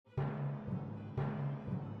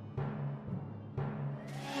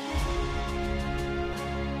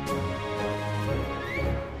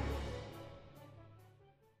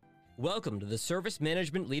Welcome to the Service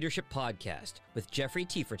Management Leadership Podcast with Jeffrey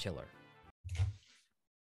Tiefertiller.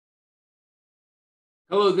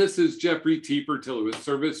 Hello, this is Jeffrey Tiefertiller with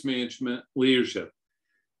Service Management Leadership.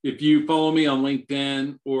 If you follow me on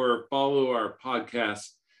LinkedIn or follow our podcast,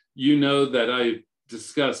 you know that I've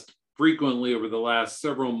discussed frequently over the last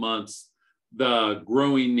several months the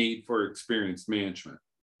growing need for experience management.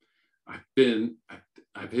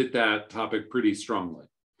 I've hit that topic pretty strongly.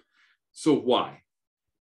 So why?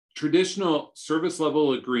 Traditional service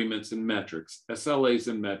level agreements and metrics, SLAs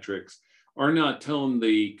and metrics, are not telling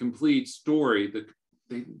the complete story.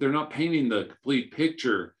 They're not painting the complete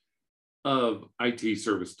picture of IT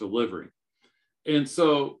service delivery. And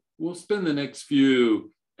so we'll spend the next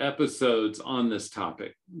few episodes on this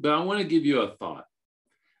topic, but I want to give you a thought.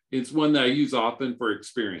 It's one that I use often for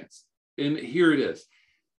experience. And here it is.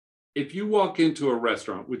 If you walk into a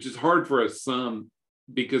restaurant, which is hard for us some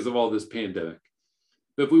because of all this pandemic,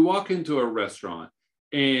 but if we walk into a restaurant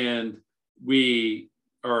and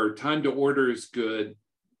our time to order is good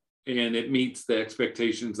and it meets the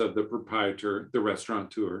expectations of the proprietor, the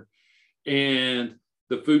restaurateur, and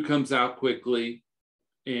the food comes out quickly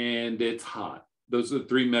and it's hot. Those are the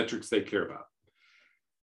three metrics they care about.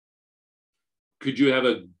 Could you have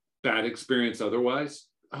a bad experience otherwise?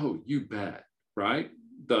 Oh, you bet, right?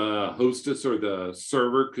 The hostess or the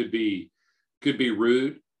server could be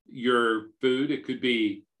rude. Your food, it could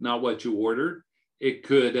be not what you ordered. It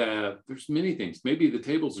could, there's many things. Maybe the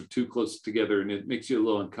tables are too close together and it makes you a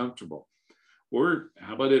little uncomfortable. Or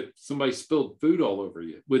how about if somebody spilled food all over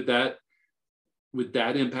you? Would that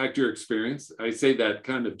impact your experience? I say that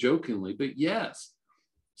kind of jokingly, but yes.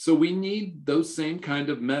 So we need those same kind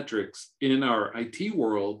of metrics in our IT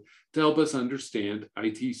world to help us understand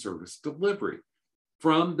IT service delivery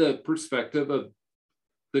from the perspective of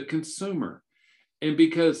the consumer. And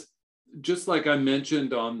because just like I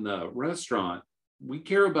mentioned on the restaurant, we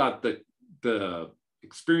care about the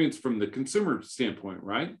experience from the consumer standpoint,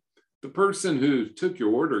 right? The person who took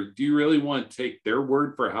your order, do you really want to take their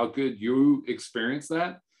word for how good you experience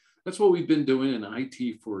that? That's what we've been doing in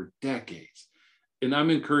IT for decades. And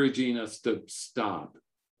I'm encouraging us to stop,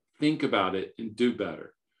 think about it, and do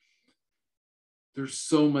better. There's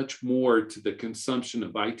so much more to the consumption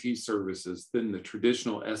of IT services than the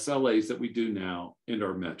traditional SLAs that we do now and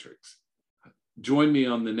our metrics. Join me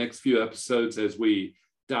on the next few episodes as we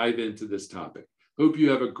dive into this topic. Hope you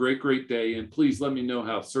have a great day, and please let me know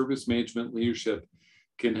how Service Management Leadership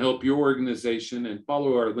can help your organization, and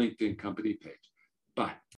follow our LinkedIn company page.